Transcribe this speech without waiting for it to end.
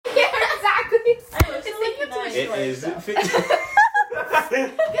It is. Good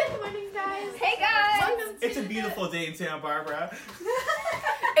morning, guys. Hey guys. It's a beautiful day in Santa Barbara.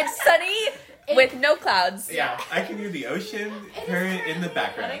 It's sunny with no clouds. Yeah, I can hear the ocean current in the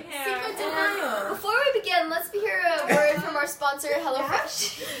background. Before we begin, let's hear a word from our sponsor,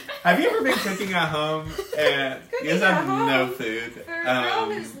 HelloFresh. Have you ever been cooking at home and you guys have no food?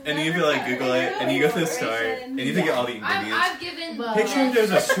 And you feel like Google it and you go to the store and you think of all the ingredients. I've given. Picture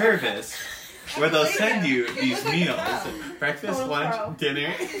there's a service where they'll send you these meals: breakfast, lunch,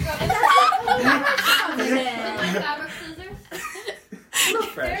 dinner. Fabric scissors.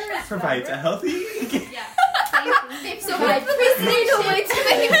 Fresh provides a healthy. Yeah. So please need to wait to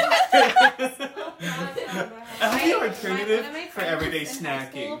make A healthy alternative for everyday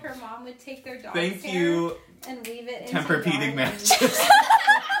snacking. Her mom would take their dog's Thank hair you, and leave it in Tempur-Pedic mattress.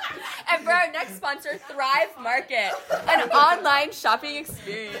 And for our next sponsor, Thrive Market, an online shopping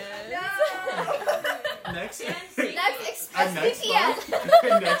experience. Next ExpressVPN.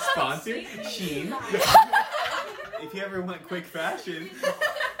 next sponsor, Shein. If you ever want quick fashion,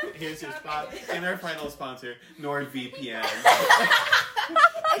 here's your spot. And our final sponsor, NordVPN.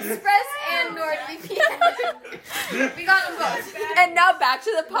 Express and NordVPN. We got them both. And now back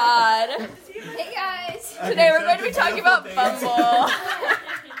to the pod. Hey guys. Today we're going to be talking about Bumble.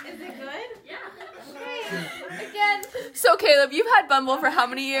 Is it good? Again. So Caleb, you've had Bumble for how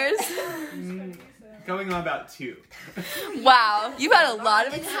many years? Going on about 2. Wow, you've had a lot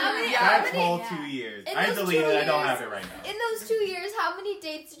of And how many? That whole 2 years. In I those deleted 2 it. I don't years- have it right now. In those 2 years, how many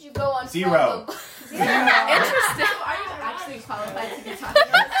dates did you go on? 0. Bumble? Interesting. Are you actually qualified to be talking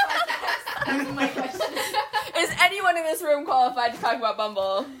about this? That's my question. Is anyone in this room qualified to talk about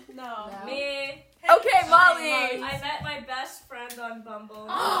Bumble? No. Me. Okay, Molly. I met my best friend on Bumble.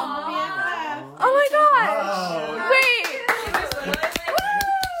 Oh my gosh. Wait.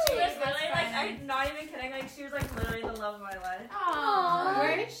 She was literally like, I'm not even kidding, like she was like literally the love of my life. Aww.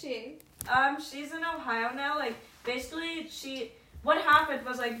 Where is she? She's in Ohio now. Like basically what happened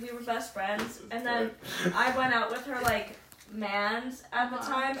was like we were best friends and then I went out with her like mans at the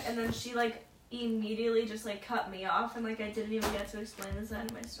time and then she like immediately just like cut me off and like I didn't even get to explain this side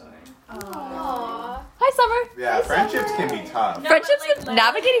of my story. Aww. Hi, Summer. Yeah, friendships can be tough. No, Friendships but, like, with literally,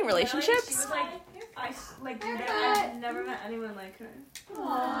 navigating literally, relationships? She was like, I've never met anyone like her.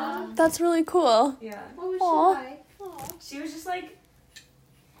 Aww. That's really cool. Yeah. What was Aw. she like? She was just like,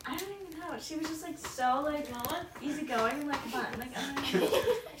 I don't even know. She was just like so like easygoing and like fun. Like I don't know.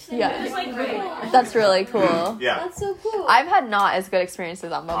 Yeah. It was like great. That's really cool. Yeah, That's so cool. I've had not as good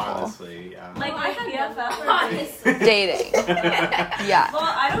experiences on Bumble. honestly, yeah. Like my BFF. Dating. Yeah. Well,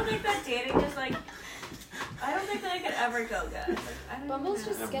 I don't think that dating is like. I don't think that I could ever go good. Like, I don't Bumble's know.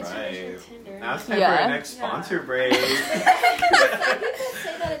 just sketchy Right. with Tinder. Now it's time Yeah. for our next sponsor break. Some people say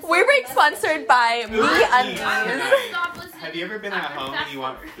that it's We're being sponsored by Me Uber Eats Undies. tonight. Stop listening. Have you ever been at home and you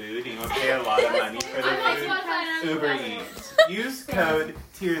want food and you want to pay a lot of money for the food? Uber Eats. Use code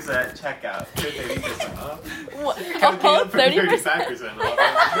TEARS at checkout for 30% off. A whole 30%? 35% off.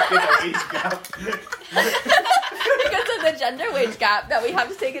 Get a wage gap. Because of the gender wage gap that we have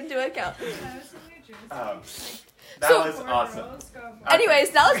to take into account. That So- was awesome.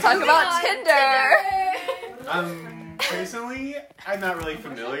 Anyways, now let's talk about Tinder. Personally, I'm not really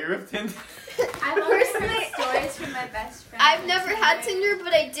familiar with Tinder. I personally stories from my best friend. I've never had Tinder,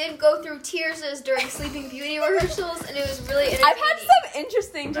 but I did go through Tears' during Sleeping Beauty rehearsals, and it was really entertaining. I've had some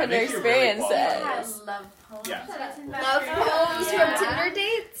interesting That Tinder makes you really experiences. love poems. Yeah. love poems from Tinder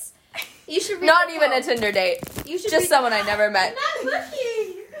dates. You should read Not the even a poem. Tinder date. You should Just read someone I never met. You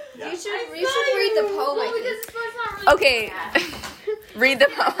should read the poem. I think. Okay. Read the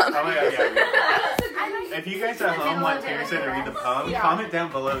poem. Oh my god, yeah. If you guys at home want Teresa to read the poem, comment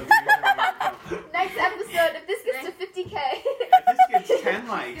down below. Next episode, if this gets to 50K. If this gets 10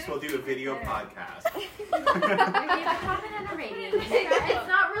 likes, we'll do a video podcast. It's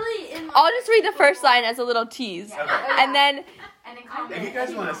not really in my I'll just read the first line as a little tease. Okay. And then and in comment. If you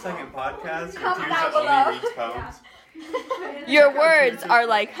guys want a second podcast where Comment Teresa down below. only reads poems, your words are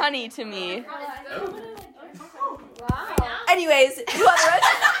like honey to me. Wow. Anyways, you want the rest?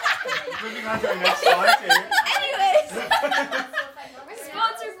 moving on to our next sponsor. Anyways.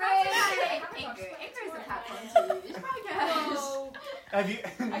 Sponsor break. Anchor. Anchor is a platform to this podcast. Have you?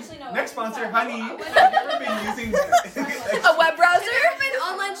 Actually, no. Next sponsor, Honey. Have you ever been using A web browser? Have you ever been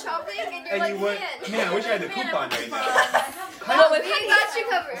online shopping and you're and like, you would? Man, I wish I had a coupon right now. What was we got you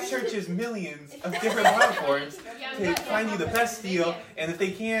covered. Searches millions of different platforms to find you the best deal, and if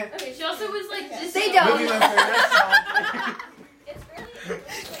they can't, She also was like, this They is- don't. moving on to our next sponsor.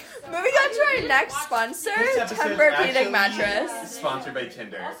 Moving on to our next sponsor, This episode is Tempur-Pedic actually mattress. Sponsored by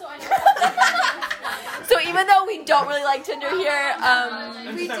Tinder. Also, I know So even though we don't really like Tinder here,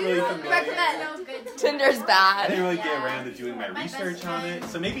 I'm We just not do really familiar. recommend. Tinder's I bad. didn't really get around to doing my research on it,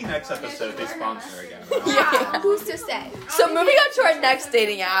 so maybe next episode they sponsor again. Yeah. Who's to say? So moving on to our next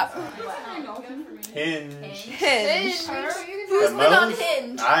dating app, Hinge. Hinge. Who's The been on most-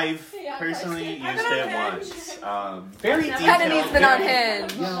 Hinge? I've personally used it once. Very detailed. Kennedy's been on very-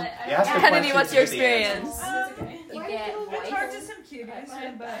 Hinge. You ask a Kennedy, question what's to your get the answer. experience? You get I talked to some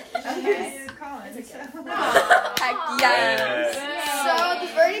cuties, but Okay. Colin. So. Heck yes. So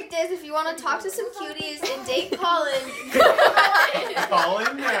the verdict is, if you want to talk to some cuties and date Colin, Call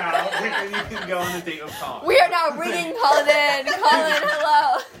in now, and you can go on a date with Colin. We are now ringing Colin in. Colin,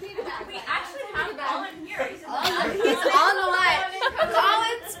 hello. We actually have Colin here. He's in the he's on the line.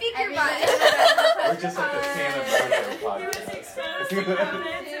 Colin, speaker button. We're just like the fan of Virgo He was podcast. exposed to Colin,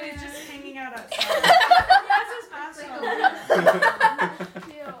 so he's just hanging out outside. He has his mask on.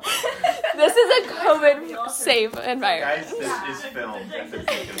 This is a COVID-safe environment. Guys, this is filmed at the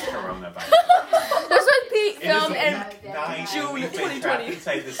peak of coronavirus. This was Pete It is filmed in week 9 June and we've been 2020. trapped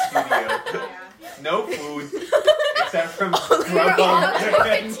inside the studio. No food, except from We're all Grubhub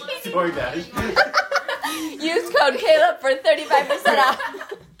and DoorDash. Use code Caleb for 35% off.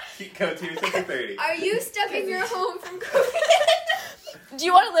 Code 2730. Are you stuck in your home from COVID? Do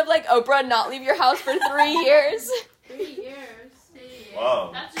you want to live like Oprah and not leave your house for 3 years? 3 years. Whoa.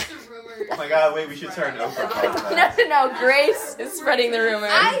 That's just a rumor. Oh my god, wait, we should start an Oprah podcast. No. Grace is spreading the rumor.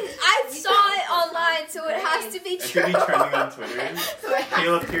 I saw it online, so it has to be It true. should be trending on Twitter.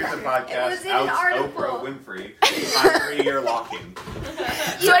 Caleb here's a It podcast. was in an Outs article. Oprah Winfrey. On 3-year lock-in.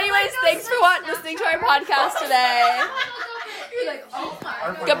 So anyways, thanks for listening to our podcast today. You're like, oh my.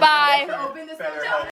 Our Goodbye. better help